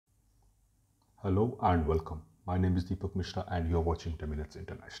Hello and welcome. My name is Deepak Mishra and you're watching 10 Minutes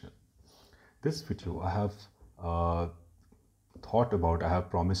International. This video I have uh, I have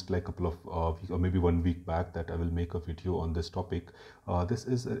promised like a couple of weeks or maybe 1 week back that I will make a video on this topic. This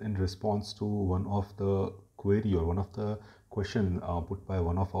is in response to one of the query or one of the question put by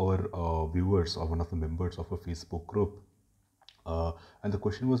one of our viewers or one of the members of a Facebook group. And the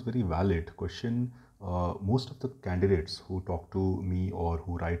question was very valid question. Most of the candidates who talk to me or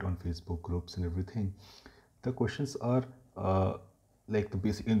who write on Facebook groups and everything, the questions are like the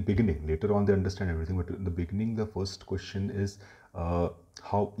basic in beginning. Later on they understand everything, but in the beginning the first question is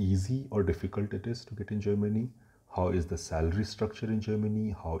how easy or difficult it is to get in Germany. How is the salary structure in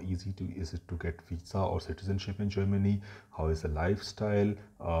Germany? How easy is it to get visa or citizenship in Germany? How is the lifestyle?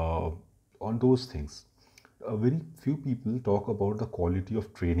 On those things, very few people talk about the quality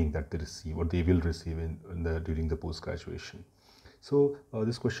of training that they receive or they will receive during the post graduation. So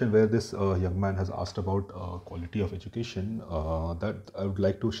this question where this young man has asked about quality of education, that I would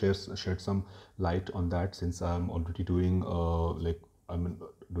like to shed some light on that, since I'm already doing I'm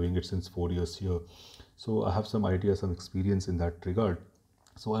doing it since 4 years here. So I have some idea, some experience in that regard.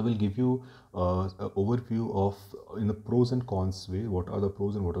 So I will give you an overview of, in the pros and cons way, what are the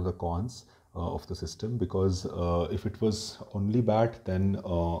pros and what are the cons of the system. Because if it was only bad, then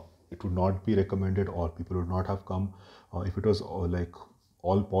it would not be recommended or people would not have come. If it was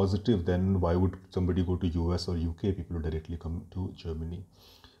all positive, then why would somebody go to US or UK? People would directly come to Germany.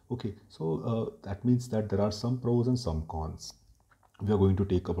 Okay, so that means that there are some pros and some cons. We are going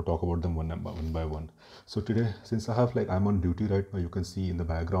to talk about them one by one. So today, since I'm on duty right now, you can see in the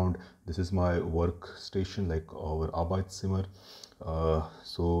background, this is my workstation, like our Arbeitszimmer.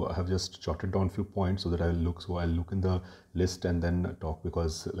 So I have just jotted down few points so that I'll look in the list and then talk,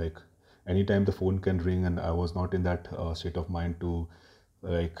 because like anytime the phone can ring and I was not in that state of mind to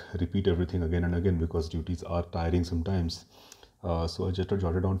repeat everything again and again, because duties are tiring sometimes. So I just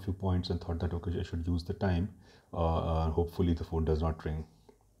jotted down few points and thought that okay, I should use the time. Hopefully the phone does not ring.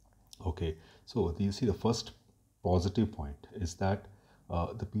 Okay, so you see the first positive point is that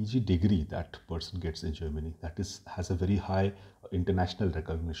the PG degree that person gets in Germany, has a very high international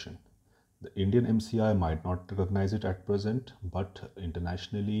recognition. The Indian MCI might not recognize it at present, but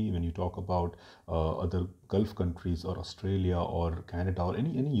internationally, when you talk about other Gulf countries or Australia or Canada or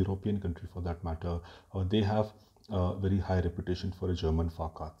any European country for that matter, they have a very high reputation for a German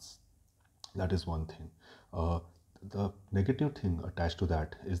Facharzt. That is one thing. The negative thing attached to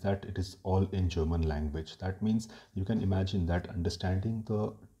that is that it is all in German language. That means you can imagine that understanding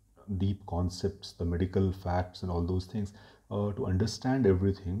the deep concepts, the medical facts and all those things, to understand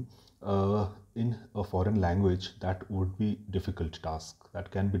everything in a foreign language, that would be difficult task. That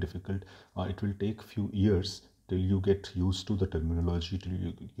can be difficult. It will take few years till you get used to the terminology, till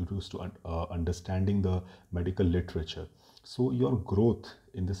you get used to understanding the medical literature. So your growth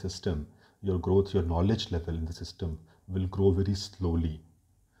in the system, your knowledge level in the system will grow very slowly.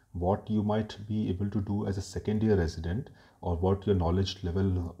 What you might be able to do as a second year resident, or what your knowledge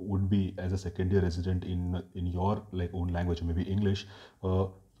level would be as a second year resident in your own language, or maybe English,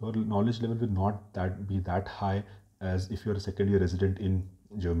 your knowledge level will not be that high as if you're a second year resident in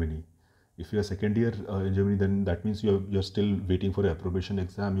Germany. If you're second year in Germany, then that means you're still waiting for an approbation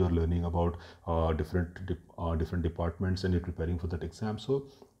exam. You're learning about different departments and you're preparing for that exam. So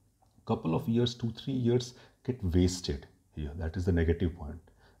couple of years, 2 3 years get wasted here. That is the negative point.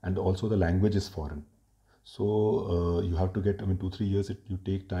 And also the language is foreign, so you have to get, I mean, 2 3 years you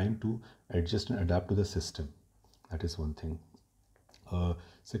take time to adjust and adapt to the system. That is one thing.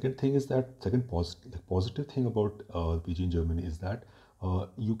 Second thing is that the positive thing about PG in Germany is that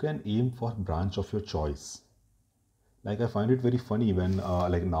you can aim for branch of your choice. I find it very funny when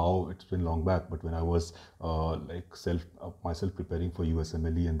now it's been long back, but when I was myself preparing for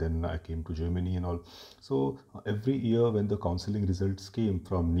USMLE, and then I came to Germany and all. So every year when the counseling results came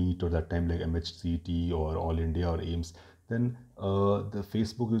from NEET, or that time like MHCT or All India or AIMS, then the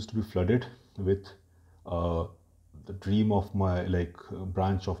Facebook used to be flooded with the dream of my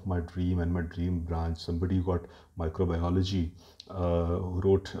branch of my dream, and my dream branch, somebody got microbiology, who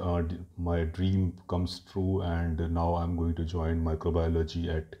wrote my dream comes true, and now I'm going to join microbiology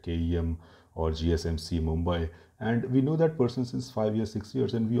at KEM or GSMC Mumbai. And we knew that person since 5 years 6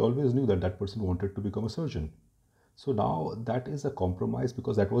 years, and we always knew that that person wanted to become a surgeon. So now that is a compromise,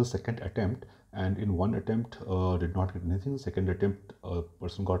 because that was a second attempt, and in one attempt did not get anything. Second attempt, a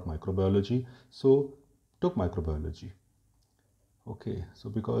person got microbiology, so took microbiology. Okay, so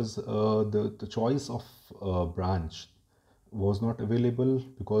because the choice of branch was not available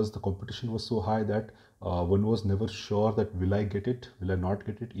because the competition was so high that one was never sure that will I get it, will I not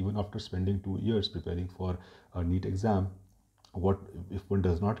get it, even after spending 2 years preparing for a NEET exam. What if one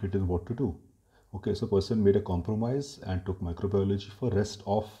does not get it, what to do? Okay, so person made a compromise and took microbiology for rest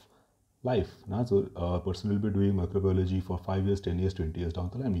of life. Now, so a person will be doing microbiology for 5 years, 10 years, 20 years down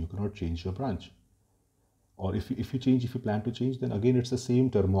the line. You cannot change your branch. Or if you change, if you plan to change, then again it's the same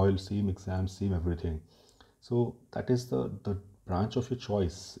turmoil, same exams, same everything. So that is the branch of your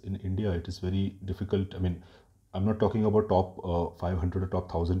choice. In India, it is very difficult. I mean, I'm not talking about top 500 or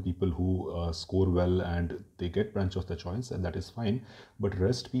top 1,000 people who score well and they get branch of their choice, and that is fine. But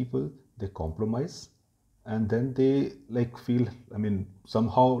rest people, they compromise, and then they like feel. I mean,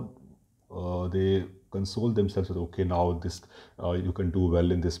 somehow they console themselves with, okay, now this you can do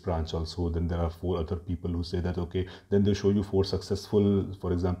well in this branch also. Then there are four other people who say that, okay, then they show you four successful,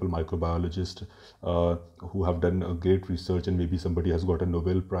 for example, microbiologists who have done a great research, and maybe somebody has got a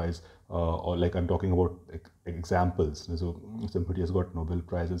Nobel Prize, or like I'm talking about examples. So somebody has got Nobel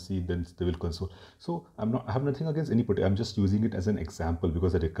Prize, and see, then they will console. So I have nothing against anybody. I'm just using it as an example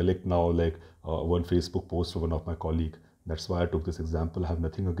because I recollect now, like one Facebook post of one of my colleague. That's why I took this example. I have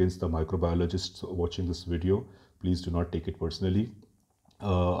nothing against the microbiologists watching this video. Please do not take it personally.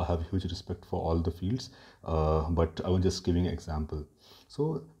 I have huge respect for all the fields, but I was just giving an example.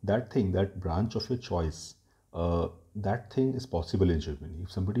 So that thing, that branch of your choice, that thing is possible in Germany.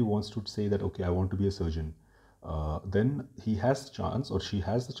 If somebody wants to say that, okay, I want to be a surgeon, then he has the chance, or she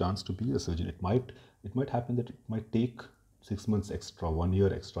has the chance to be a surgeon. It might happen that it might take 6 months extra, 1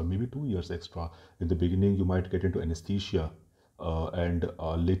 year extra, maybe 2 years extra. In the beginning, you might get into anesthesia, and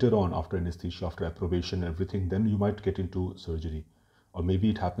later on, after anesthesia, after approbation, everything, then you might get into surgery. Or maybe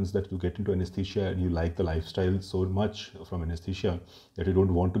it happens that you get into anesthesia and you like the lifestyle so much from anesthesia that you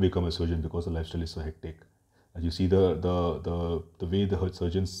don't want to become a surgeon because the lifestyle is so hectic. As you see the way the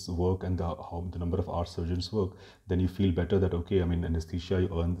surgeons work and how the number of hours surgeons work, then you feel better that, okay, I mean, anesthesia,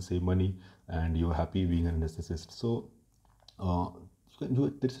 you earn the same money and you're happy being an anesthetist. So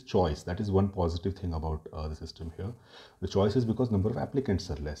there's a choice. That is one positive thing about the system here. The choice is because number of applicants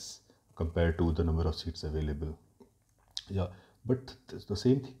are less compared to the number of seats available. Yeah, but the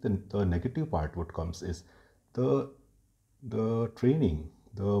same thing, the negative part what comes is the training,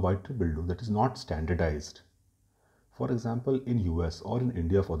 the Weiterbildung, that is not standardized. For example, in US or in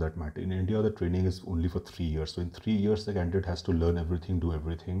India for that matter, in India the training is only for 3 years. So in 3 years the candidate has to learn everything, do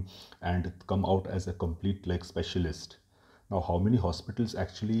everything, and come out as a complete like specialist. Now, how many hospitals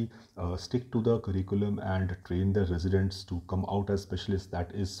actually stick to the curriculum and train their residents to come out as specialists?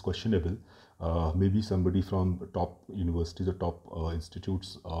 That is questionable. Maybe somebody from top universities or top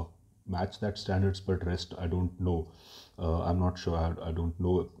institutes match that standards, but rest I don't know. I'm not sure. I don't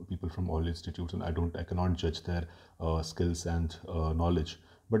know people from all institutes, and I cannot judge their skills and knowledge.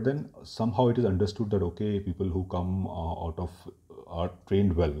 But then somehow it is understood that, okay, people who come out of are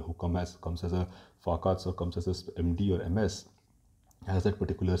trained well, who comes as a Facharzt or comes as a MD or MS, has that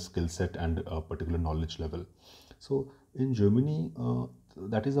particular skill set and a particular knowledge level. So in Germany,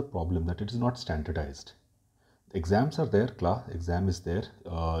 that is a problem, that it is not standardized. Exams are there, class exam is there.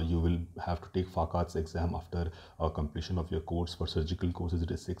 You will have to take Facharzt exam after completion of your course. For surgical courses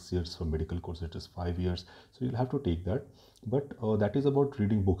it is 6 years, for medical courses it is 5 years, so you'll have to take that. But that is about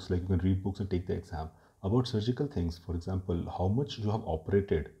reading books, like you can read books and take the exam. About surgical things, for example, how much you have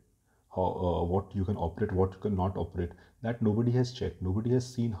operated, how what you can operate, what you cannot operate, that nobody has checked. Nobody has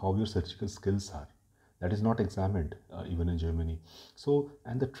seen how your surgical skills are. That is not examined even in Germany. So,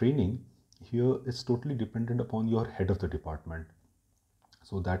 and the training here is totally dependent upon your head of the department.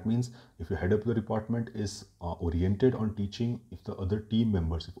 So that means if your head of the department is oriented on teaching, if the other team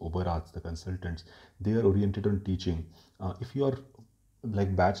members, if Oberarzt, the consultants, they are oriented on teaching, if you are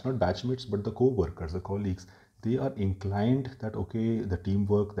like not batchmates, but the co-workers, the colleagues, they are inclined that, okay, the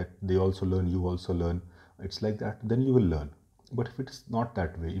teamwork, that they also learn, you also learn, it's like that, then you will learn. But if it is not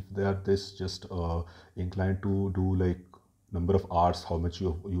that way, if they are this just inclined to do like number of hours, how much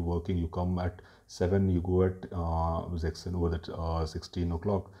you working, you come at 7, you go at 6 over that 16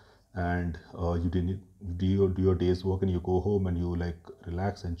 o'clock, and you didn't do your day's work, and you go home and you like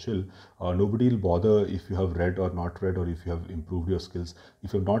relax and chill. Nobody will bother if you have read or not read, or if you have improved your skills.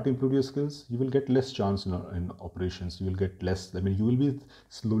 If you have not improved your skills, you will get less chance in operations. You will get less, I mean, you will be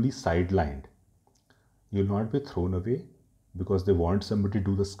slowly sidelined. You will not be thrown away because they want somebody to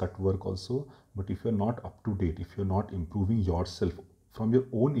do the scut work also. But if you're not up to date, if you're not improving yourself from your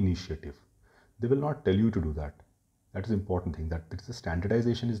own initiative, they will not tell you to do that. That is the important thing, that the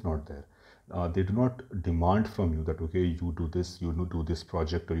standardization is not there. they do not demand from you that okay, you do this, you do this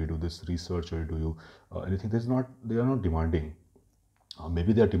project, or you do this research, or you do you anything. They are not demanding.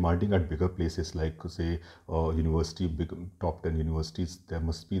 Maybe they are demanding at bigger places like say university, big top 10 universities. There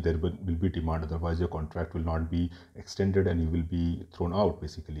will be demand, otherwise your contract will not be extended and you will be thrown out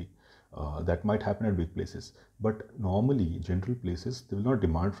basically. That might happen at big places, but normally general places, they will not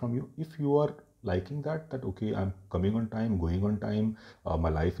demand from you. If you are liking that okay, I'm coming on time, going on time, my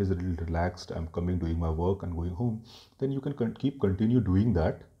life is a little relaxed, I'm coming, doing my work and going home, then you can keep continue doing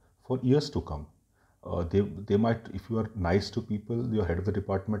that for years to come. They might, if you are nice to people, your head of the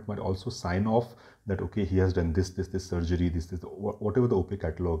department might also sign off that okay, he has done this surgery, this whatever the OP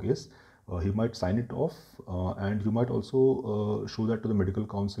catalog is. He might sign it off, and you might also show that to the medical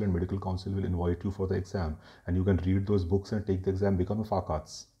council, and medical council will invite you for the exam, and you can read those books and take the exam, become a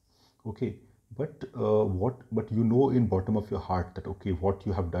FACAS. Okay, but you know in bottom of your heart that okay, what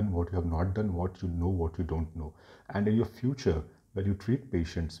you have done, what you have not done, what you know, what you don't know. And in your future, when you treat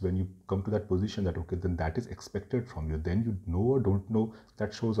patients, when you come to that position that okay, then that is expected from you, then you know or don't know,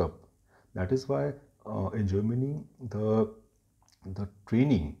 that shows up. That is why in Germany, the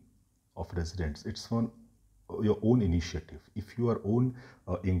training of residents, it's on your own initiative. If you are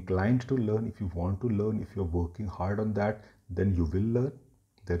inclined to learn, if you want to learn, if you're working hard on that, then you will learn.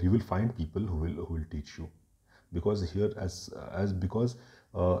 Then you will find people who will teach you. Because here, as because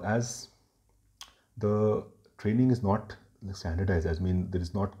as the training is not standardized, I mean there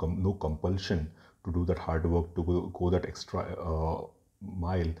is not no compulsion to do that hard work, to go that extra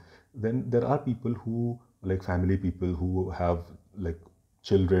mile. Then there are people who, like family people who have like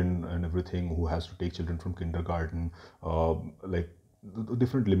children and everything, who has to take children from kindergarten, like the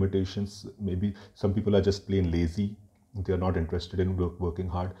different limitations. Maybe some people are just plain lazy, they are not interested in working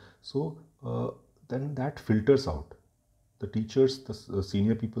hard. So then that filters out. The teachers, the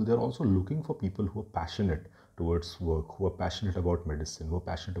senior people, they're also looking for people who are passionate towards work, who are passionate about medicine, who are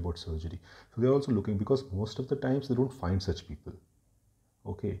passionate about surgery. So they're also looking, because most of the times they don't find such people.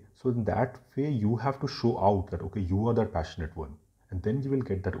 Okay, so in that way you have to show out that okay, you are that passionate one, and then you will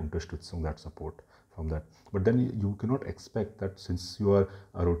get that Unterstützung, that support from that. But then you cannot expect that since you are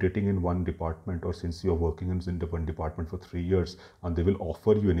rotating in one department, or since you are working in one department for 3 years, and they will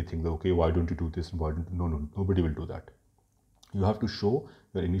offer you anything, that okay, why don't you do this, and why don't, no, nobody will do that. You have to show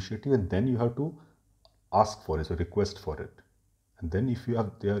your initiative, and then you have to ask for it, so request for it. And then if you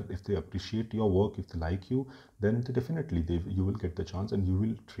have there, if they appreciate your work, if they like you, then definitely you will get the chance and you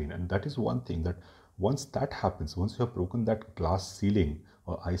will train. And that is one thing, that once that happens, once you have broken that glass ceiling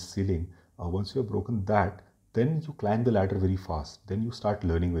or ice ceiling, once you have broken that, then you climb the ladder very fast, then you start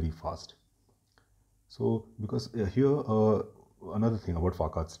learning very fast. So because here another thing about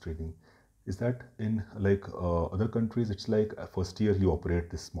FACAS training is that in like other countries, it's like first year you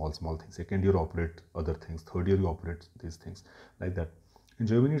operate this small things, second year you operate other things, third year you operate these things, like that. In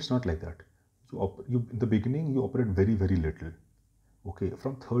Germany, it's not like that. You in the beginning you operate very little. Okay,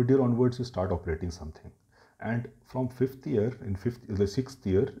 from third year onwards you start operating something, and from the sixth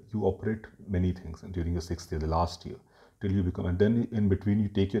year you operate many things, and during your sixth year, the last year, till you become, and then in between you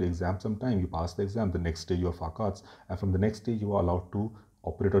take your exam sometime, you pass the exam, the next day you are FACAS, and from the next day you are allowed to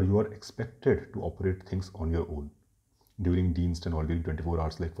operate, or you are expected to operate things on your own during Dienst and all, during 24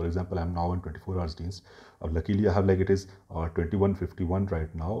 hours. Like for example, I'm now in 24 hours Dienst. Luckily I have, like, it is 21:51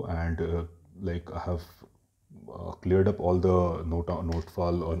 right now, and like I have cleared up all the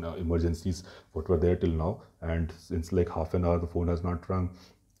notefall on emergencies what were there till now, and since like half an hour the phone has not rung.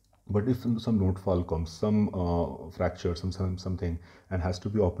 But if some notefall comes, some fracture, something, and has to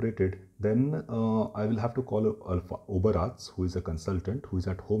be operated, then I will have to call Oberarzt, who is a consultant, who is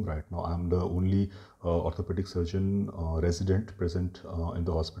at home right now. I'm the only orthopedic surgeon resident present in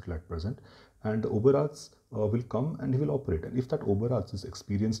the hospital at present, and the Oberarzt will come and he will operate. And if that Oberarzt is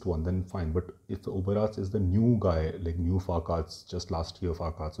experienced one, then fine. But if the Oberarzt is the new guy, like new FACAS, just last year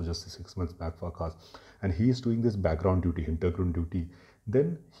FACAS, or just 6 months back FACAS, and he is doing this background duty, hintergrund duty,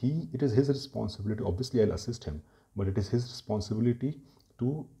 then it is his responsibility. Obviously I'll assist him, but it is his responsibility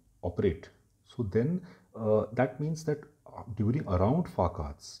to operate. So then that means that during around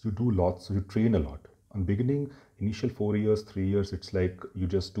FACAS you do lots, so you train a lot. On beginning, initial 4 years, 3 years, it's like you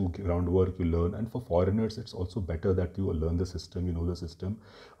just do groundwork, you learn. And for foreigners, it's also better that you learn the system, you know the system.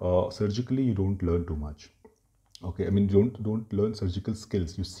 Surgically, you don't learn too much. Okay, I mean, don't learn surgical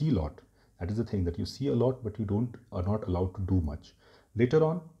skills. You see a lot. That is the thing, that you see a lot, but you are not allowed to do much. Later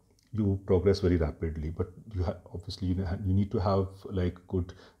on, you progress very rapidly, but obviously you need to have like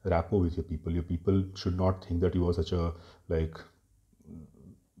good rapport with your people. Your people should not think that you are such a like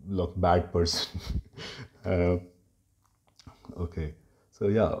bad person. Okay, So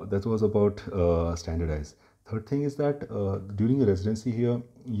yeah, that was about standardized. Third thing is that during your residency here,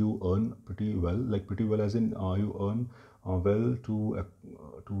 you earn pretty well, like pretty well as in you earn well to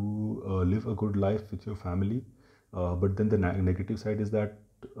live a good life with your family. But then the negative side is that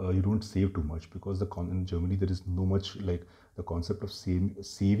you don't save too much because in Germany there is no much like the concept of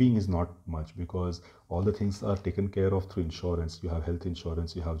saving is not much because all the things are taken care of through insurance. You have health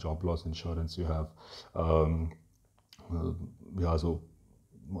insurance, you have job loss insurance, you have um, yeah, so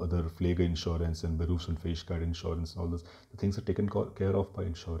other Pflege insurance and Berufsunfähigkeit insurance and all those the things are taken care of by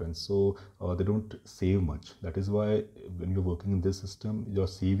insurance. So they don't save much. That is why when you're working in this system, your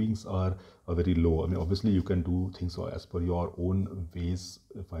savings are very low. I mean, obviously you can do things as per your own ways,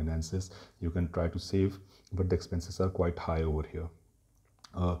 finances. You can try to save, but the expenses are quite high over here.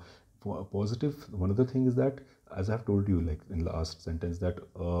 Uh, Positive, one other thing is that, as I've told you, like in the last sentence, that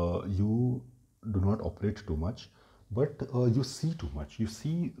you do not operate too much, but you see too much. You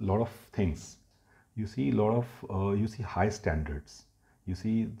see a lot of things. You see a lot of, you see high standards. You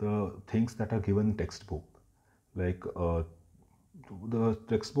see the things that are given in textbook, like the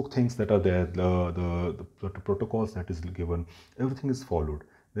textbook things that are there, the protocols that is given, everything is followed.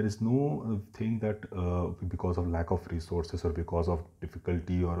 There is no thing that because of lack of resources or because of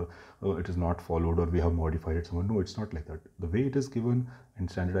difficulty or it is not followed or we have modified it somewhere. No, it's not like that. The way it is given in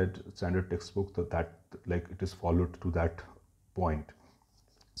standard textbook, that like it is followed to that point.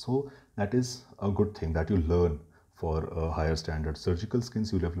 So that is a good thing that you learn for a higher standard. Surgical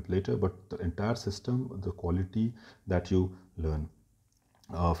skills you develop later, but the entire system, the quality that you learn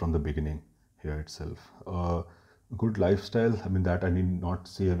from the beginning here itself. Good lifestyle. I mean that I need not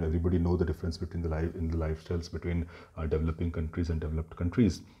say, and everybody know the difference between the lifestyles between developing countries and developed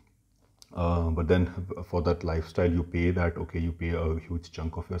countries. But then for that lifestyle you pay that, okay, you pay a huge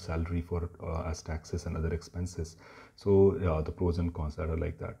chunk of your salary for as taxes and other expenses. So yeah, the pros and cons that are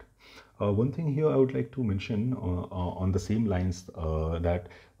like that. One thing here I would like to mention on the same lines that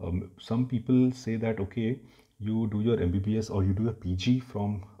some people say that, okay, you do your MBBS or you do a PG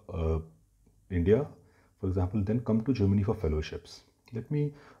from India, for example, then come to Germany for fellowships. Let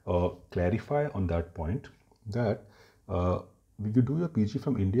me clarify on that point that if you do your PG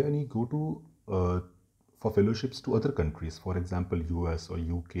from India and you go to for fellowships to other countries, for example, US or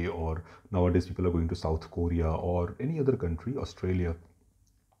UK, or nowadays people are going to South Korea or any other country, Australia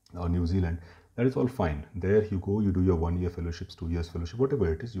or New Zealand, that is all fine. There you go, you do your 1 year fellowships, 2 years fellowship,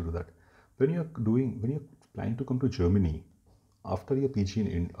 whatever it is, you do that. When you're planning to come to Germany after your PG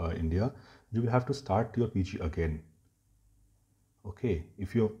in India, you will have to start your PG again. Okay,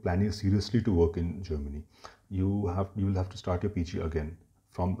 if you're planning seriously to work in Germany, you will have to start your PG again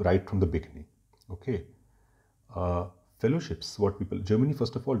from the beginning. Okay. Fellowships, what people, Germany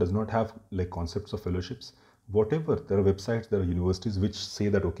first of all does not have like concepts of fellowships. Whatever, there are websites, there are universities which say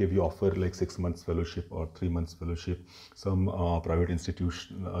that, okay, we offer like 6 months fellowship or 3 months fellowship. Some private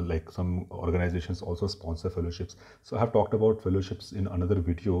institution, like some organizations also sponsor fellowships. So I have talked about fellowships in another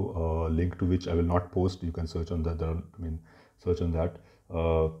video, link to which I will not post. You can search on search on that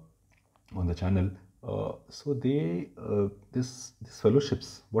on the channel. So this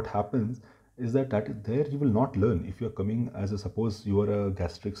fellowships, what happens is that there you will not learn. If you are coming as a, suppose you are a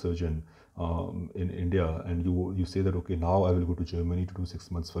gastric surgeon in India and you say that, okay, now I will go to Germany to do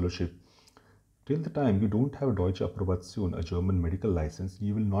 6 months fellowship. Till the time you don't have a Deutsche Approbation, a German medical license,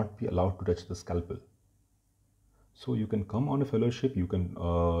 you will not be allowed to touch the scalpel. So you can come on a fellowship, you can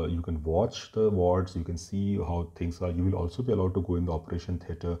watch the wards, you can see how things are. You will also be allowed to go in the operation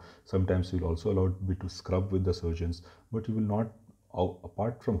theater. Sometimes you will also allowed be to scrub with the surgeons, but you will not,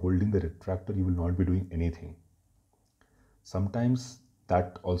 apart from holding the retractor, you will not be doing anything. Sometimes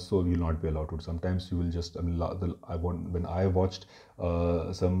that also will not be allowed to. Sometimes you will just, when I watched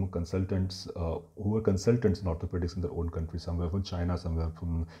some consultants who were consultants in orthopedics in their own country, somewhere from China, somewhere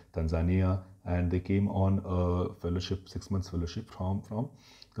from Tanzania, and they came on a fellowship, 6 months fellowship from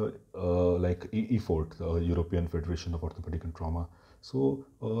the like EFORT, the European Federation of Orthopedic and Trauma. So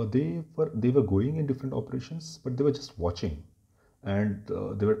they were going in different operations, but they were just watching. And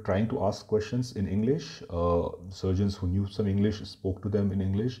they were trying to ask questions in English. Surgeons who knew some English spoke to them in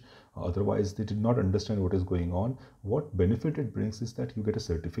English. Otherwise, they did not understand what is going on. What benefit it brings is that you get a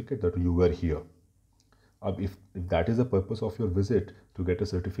certificate that you were here. If that is the purpose of your visit, to get a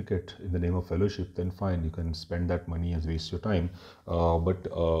certificate in the name of fellowship, then fine, you can spend that money and waste your time.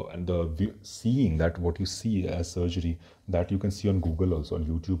 And seeing that, what you see as surgery, that you can see on Google also, on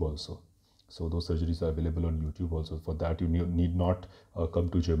YouTube also. So those surgeries are available on YouTube also. For that, you need not come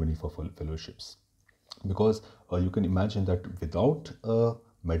to Germany for fellowships. Because you can imagine that without a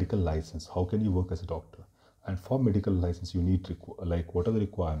medical license, how can you work as a doctor? And for medical license, you need like, what are the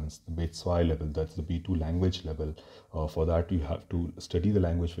requirements? The B2 level, that's the B2 language level. For that, you have to study the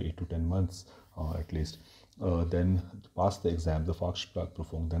language for 8 to 10 months at least. Then pass the exam, the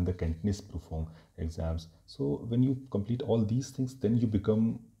Fachsprachprüfung, then the Kenntnisprüfung exams. So when you complete all these things, then you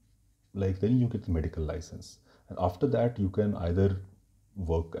become like, then you get the medical license, and after that you can either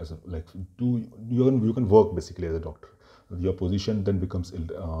work as a, like, do you can work basically as a doctor. Your position then becomes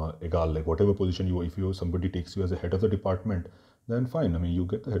egal, like whatever position you, if you, somebody takes you as a head of the department, then fine, I mean, you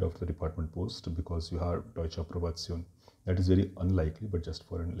get the head of the department post because you have Deutsche Approbation. That is very unlikely, but just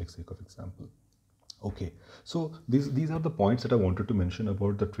for an, like, sake of example. Okay, so these are the points that I wanted to mention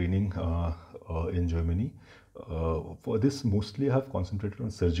about the training in Germany. For this, mostly I have concentrated on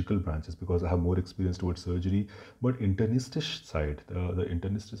surgical branches because I have more experience towards surgery. But internistish side, the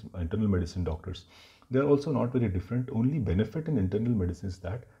internistish, internal medicine doctors, they are also not very different. Only benefit in internal medicine is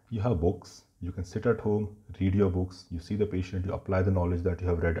that you have books. You can sit at home, read your books, you see the patient, you apply the knowledge that you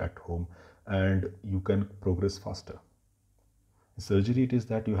have read at home, and you can progress faster. Surgery, it is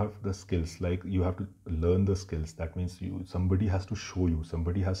that you have the skills, like you have to learn the skills. That means somebody has to show you,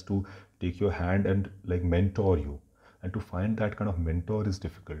 somebody has to take your hand and like mentor you, and to find that kind of mentor is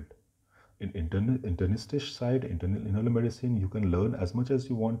difficult. In internistish side, internal medicine, you can learn as much as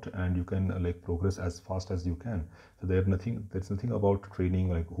you want, and you can like progress as fast as you can. So there's nothing about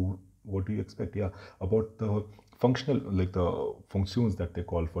training, like what do you expect? Yeah, about the functional, like the functions that they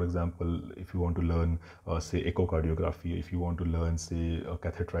call. For example, if you want to learn say echocardiography, if you want to learn say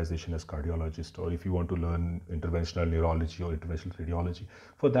catheterization as cardiologist, or if you want to learn interventional neurology or interventional radiology,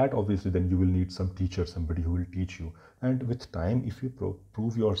 for that obviously then you will need some teacher, somebody who will teach you. And with time, if you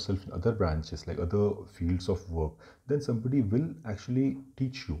prove yourself in other branches, like other fields of work, then somebody will actually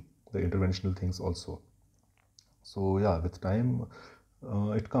teach you the interventional things also. So yeah, with time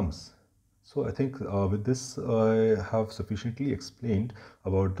it comes. So I think with this I have sufficiently explained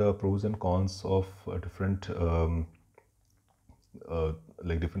about the pros and cons of different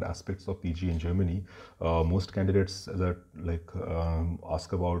like different aspects of PG in Germany. Most candidates that like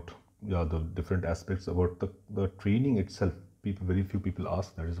ask about, yeah, the different aspects about the training itself. Very few people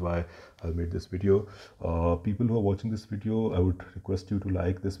ask. That is why I made this video. People who are watching this video, I would request you to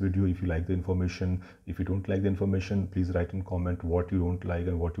like this video if you like the information. If you don't like the information, please write in comment what you don't like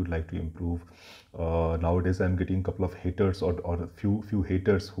and what you'd like to improve. Nowadays I'm getting a couple of haters, or a few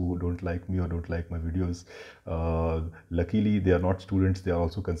haters who don't like me or don't like my videos. Luckily they are not students, they are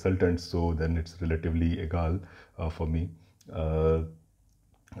also consultants, so then it's relatively egal for me.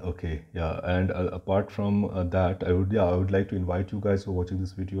 Okay, yeah, and apart from that, I would like to invite you guys who are watching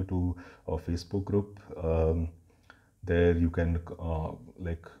this video to our Facebook group. There you can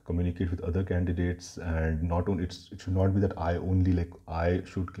like communicate with other candidates, and not only it should not be that I only, like I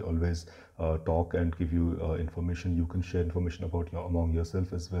should always talk and give you information. You can share information about among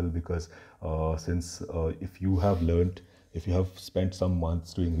yourself as well, because since if you have learned, if you have spent some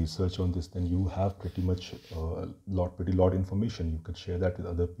months doing research on this, then you have pretty much pretty lot information. You can share that with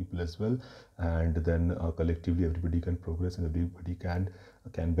other people as well, and then collectively everybody can progress and everybody can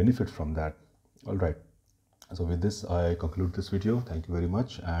benefit from that. All right. So with this, I conclude this video. Thank you very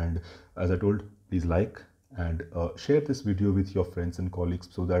much. And as I told, please like and share this video with your friends and colleagues,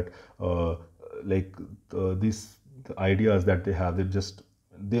 so that like these the ideas that they have,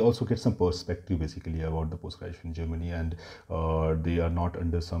 they also get some perspective basically about the post-graduation in Germany, and they are not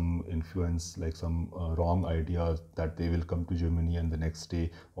under some influence, like some wrong ideas that they will come to Germany and the next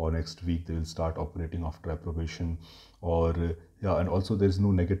day or next week they will start operating after approbation. Or yeah, and also there is no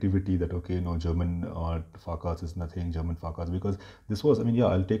negativity that okay, no, German FACAS is nothing, German FACAS, because this was, I mean, yeah,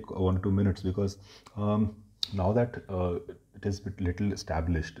 I'll take 1 or 2 minutes, because now that it is a little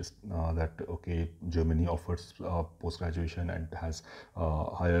established that okay, Germany offers post-graduation and has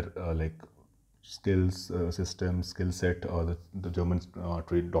higher like skills system, skill set. The German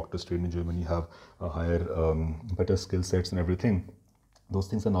doctors trained in Germany have a higher better skill sets and everything. Those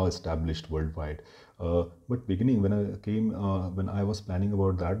things are now established worldwide. But beginning when I came, when I was planning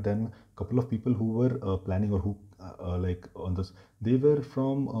about that, then a couple of people who were planning, or who like on this, they were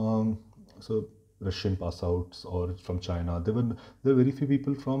from so Russian pass outs or from China. There were very few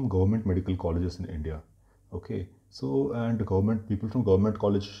people from government medical colleges in India. Okay, so and government people from government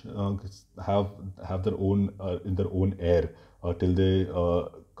college have their own in their own air till they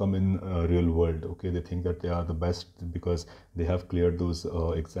come in real world. Okay, they think that they are the best because they have cleared those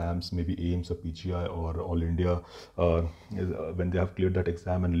exams, maybe AIMS or PGI or All India. When they have cleared that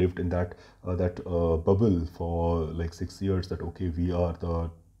exam and lived in that bubble for like 6 years, that okay, we are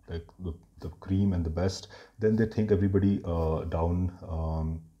the cream and the best, then they think everybody down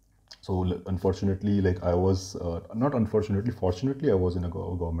So unfortunately, like I was not unfortunately, fortunately, I was in a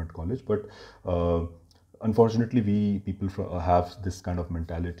government college, but uh, unfortunately, we people have this kind of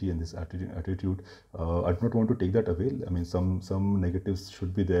mentality and this attitude. I do not want to take that away. I mean, some negatives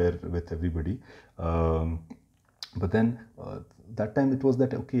should be there with everybody. Um, but then that time it was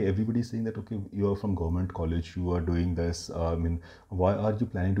that okay, everybody's saying that okay, you are from government college, you are doing this. I mean, why are you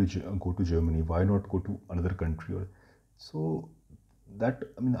planning to go to Germany? Why not go to another country? Or so that,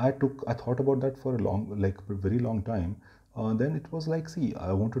 I mean, I thought about that for a long, like a very long time. Then it was like, see,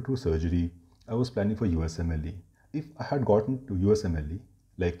 I wanted to do surgery. I was planning for USMLE. If I had gotten to USMLE,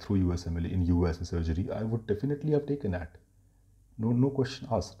 like through USMLE in US in surgery, I would definitely have taken that. No question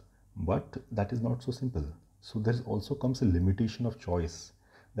asked. But that is not so simple. So there also comes a limitation of choice.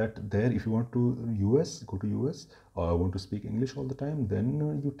 That there, if you want to US, go to US, or want to speak English all the time,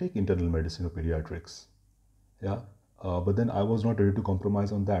 then you take internal medicine or pediatrics. Yeah. But then I was not ready to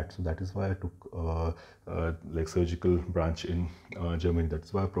compromise on that, so that is why I took like surgical branch in Germany.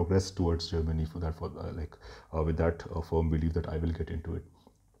 That's why I progressed towards Germany for that, for with that firm belief that I will get into it.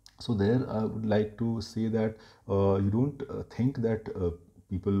 So there, I would like to say that you don't think that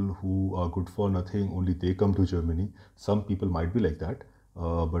people who are good for nothing only they come to Germany. Some people might be like that,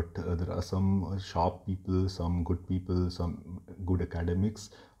 but there are some sharp people, some good people, some good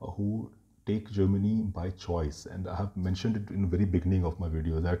academics who take Germany by choice. And I have mentioned it in the very beginning of my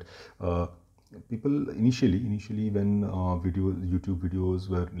video that people initially when YouTube videos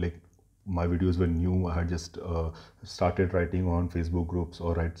were like, my videos were new, I had just started writing on Facebook groups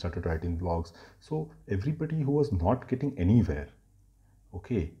or started writing blogs. So everybody who was not getting anywhere,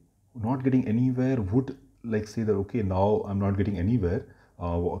 okay, not getting anywhere would like say that okay, now I'm not getting anywhere,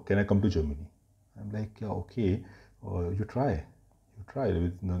 can I come to Germany? I'm like, yeah, okay, you try,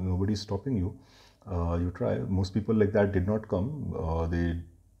 nobody's stopping you. You try. Most people like that did not come. They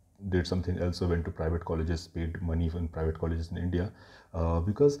did something else or went to private colleges, paid money in private colleges in India,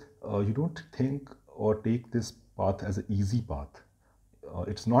 because you don't think or take this path as an easy path.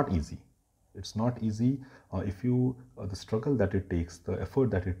 It's not easy. It's not easy. If you the struggle that it takes, the effort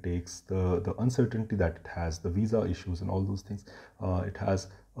that it takes, the uncertainty that it has, the visa issues and all those things it has.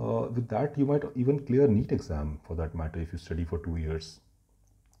 With that, you might even clear NEET exam for that matter if you study for 2 years.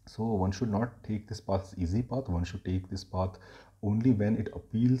 So one should not take this path as easy path. One should take this path only when it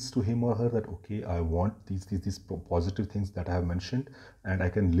appeals to him or her that okay, I want these positive things that I have mentioned, and I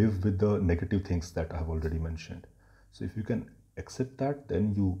can live with the negative things that I have already mentioned. So if you can accept that,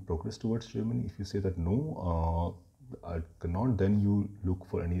 then you progress towards Germany. If you say that no, I cannot, then you look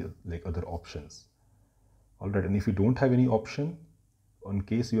for any like other options. All right, and if you don't have any option, in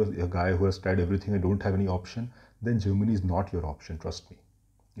case you're a guy who has tried everything and don't have any option, then Germany is not your option, trust me.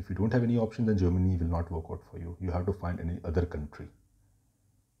 If you don't have any option, then Germany will not work out for you. You have to find any other country.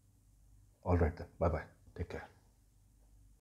 All right then, bye bye, take care.